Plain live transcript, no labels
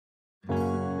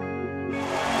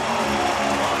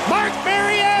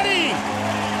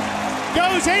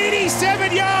goes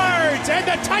 87 yards, and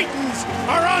the Titans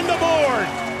are on the board.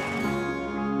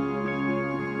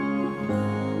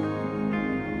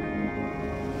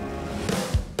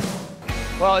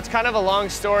 Well, it's kind of a long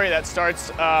story that starts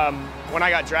when I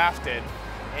got drafted.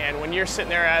 And when you're sitting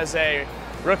there as a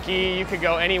rookie, you could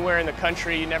go anywhere in the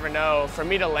country, you never know. For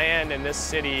me to land in this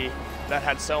city that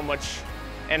had so much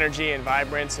energy and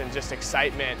vibrance and just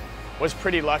excitement was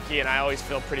pretty lucky, and I always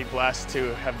feel pretty blessed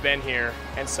to have been here.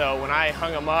 And so when I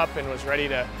hung them up and was ready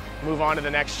to move on to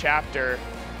the next chapter,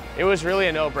 it was really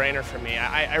a no-brainer for me.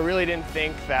 I really didn't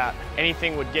think that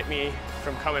anything would get me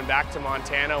from coming back to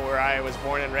Montana, where I was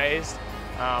born and raised.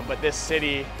 But this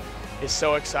city is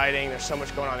so exciting, there's so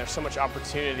much going on, there's so much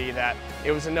opportunity that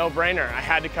it was a no-brainer. I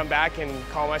had to come back and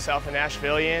call myself a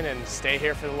Nashvillian and stay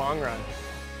here for the long run.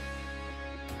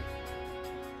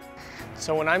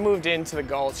 So when I moved into the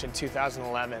Gulch in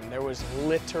 2011, there was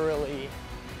literally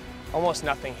almost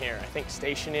nothing here. I think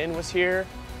Station Inn was here,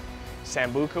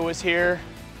 Sambuca was here,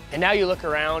 and now you look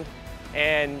around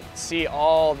and see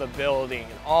all the building,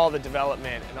 and all the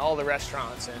development, and all the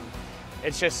restaurants, and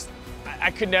it's just,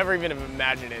 I could never even have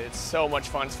imagined it. It's so much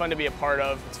fun. It's fun to be a part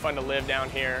of. It's fun to live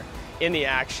down here in the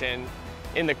action,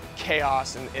 in the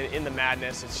chaos, and in the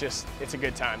madness. It's a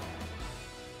good time.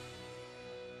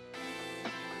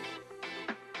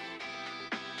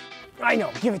 I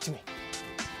know, give it to me.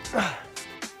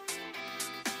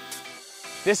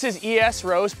 This is ES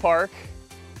Rose Park.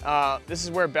 This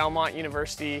is where Belmont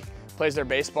University plays their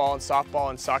baseball and softball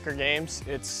and soccer games.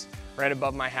 It's right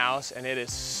above my house, and it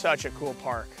is such a cool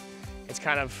park. It's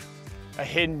kind of a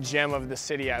hidden gem of the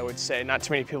city, I would say. Not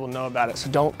too many people know about it, so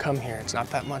don't come here. It's not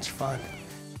that much fun.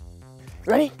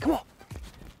 Ready? Come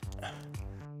on.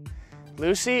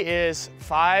 Lucy is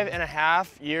 5.5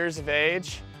 years of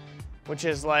age, which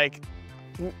is like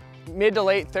mid to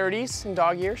late 30s in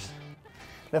dog years.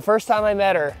 The first time I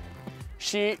met her,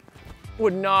 she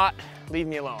would not leave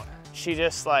me alone. She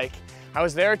just I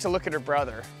was there to look at her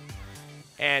brother,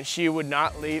 and she would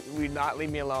not leave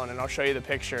me alone. And I'll show you the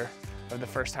picture of the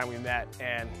first time we met,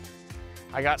 and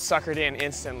I got suckered in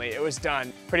instantly. It was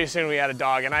done. Pretty soon we had a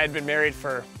dog, and I had been married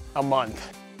for a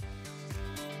month.